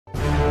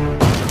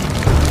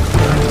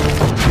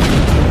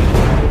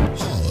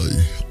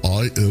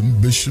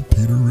am Bishop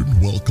Peter,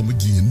 and welcome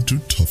again to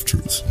Tough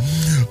Truth.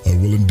 I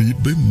will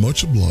indeed be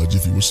much obliged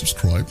if you will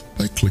subscribe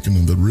by clicking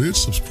on the red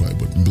subscribe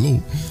button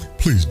below.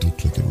 Please do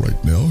click it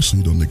right now so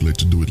you don't neglect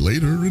to do it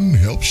later, and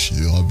help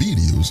share our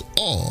videos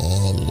a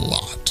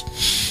lot.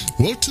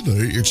 Well,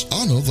 today it's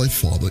Honor Thy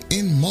Father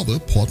and Mother,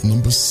 part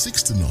number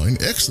 69,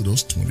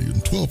 Exodus 20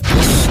 and 12.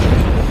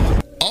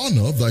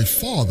 Honor thy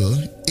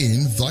father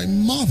and thy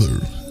mother.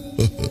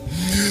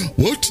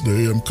 Well,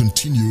 today I'm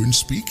continuing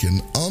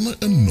speaking on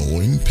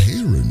annoying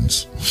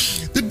parents.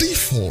 The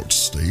default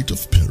state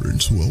of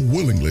parents who are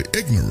willingly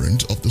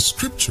ignorant of the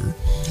scripture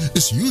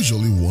is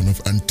usually one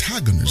of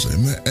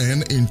antagonism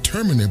and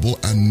interminable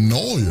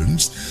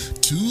annoyance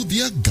to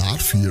their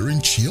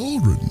God-fearing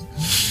children.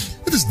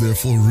 It is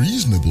therefore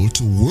reasonable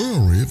to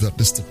worry that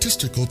the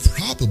statistical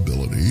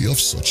probability of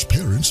such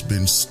parents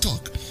being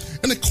stuck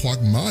in a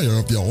quagmire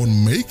of their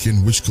own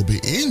making, which could be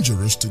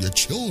injurious to their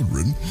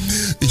children,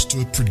 is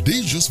to a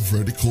prodigious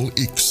vertical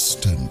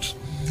extent.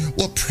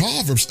 Well,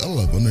 Proverbs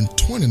 11 and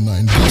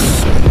 29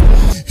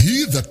 say,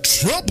 "He that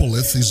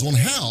troubleth his own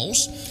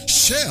house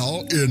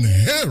shall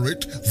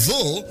inherit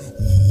the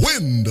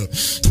wind."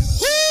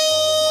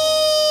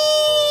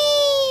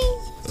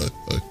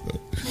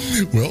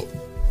 Well,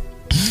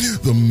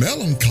 the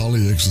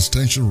melancholy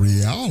existential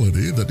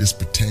reality that is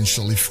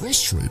potentially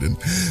frustrating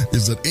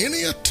is that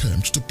any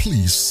attempt to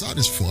please,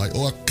 satisfy,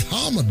 or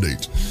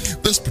accommodate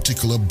this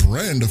particular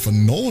brand of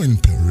annoying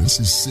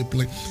parents is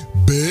simply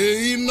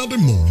bane of the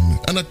moon,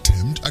 an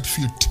attempt at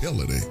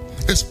futility.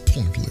 It's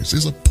pointless.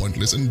 It's a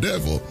pointless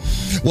endeavor.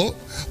 Well,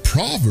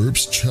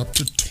 Proverbs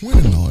chapter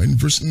 29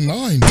 verse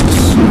 9.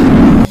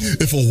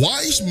 "If a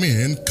wise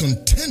man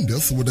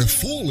contendeth with a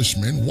foolish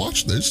man,"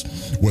 watch this,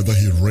 "whether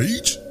he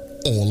rage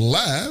or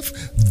laugh,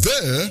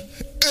 there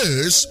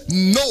is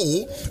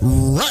no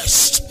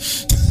rest."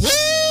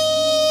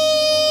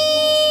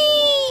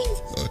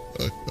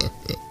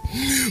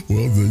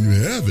 Well, there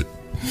you have it.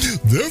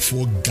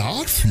 Therefore,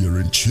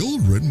 God-fearing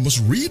children must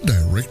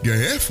redirect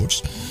their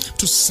efforts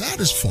to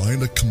satisfy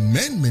the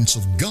commandments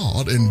of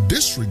God and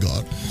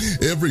disregard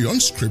every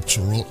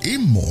unscriptural,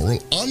 immoral,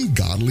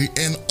 ungodly,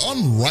 and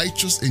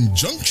unrighteous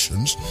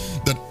injunctions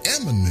that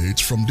emanate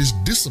from these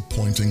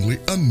disappointingly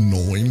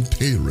annoying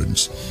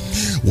parents.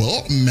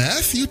 Well,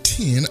 Matthew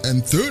 10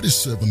 and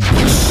 37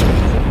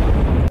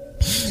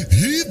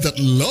 "He that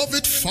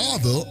loveth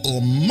father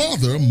or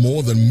mother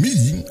more than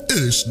me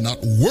is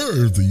not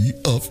worthy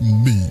of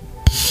me."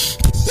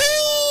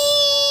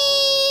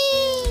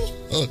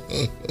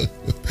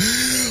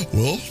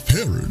 Well,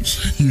 parents,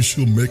 you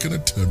should make an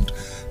attempt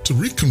to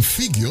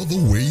reconfigure the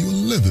way you're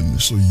living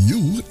so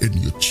you and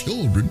your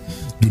children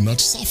do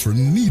not suffer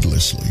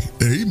needlessly.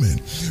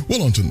 Amen.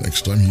 Well, until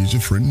next time, here's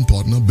your friend and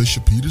partner,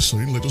 Bishop Peter,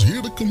 saying, let us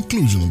hear the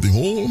conclusion of the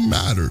whole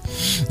matter.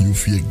 You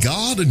fear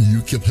God and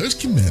you keep His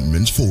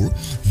commandments, for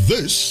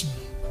this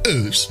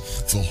is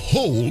the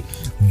whole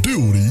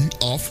duty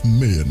of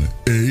men.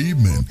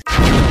 Amen.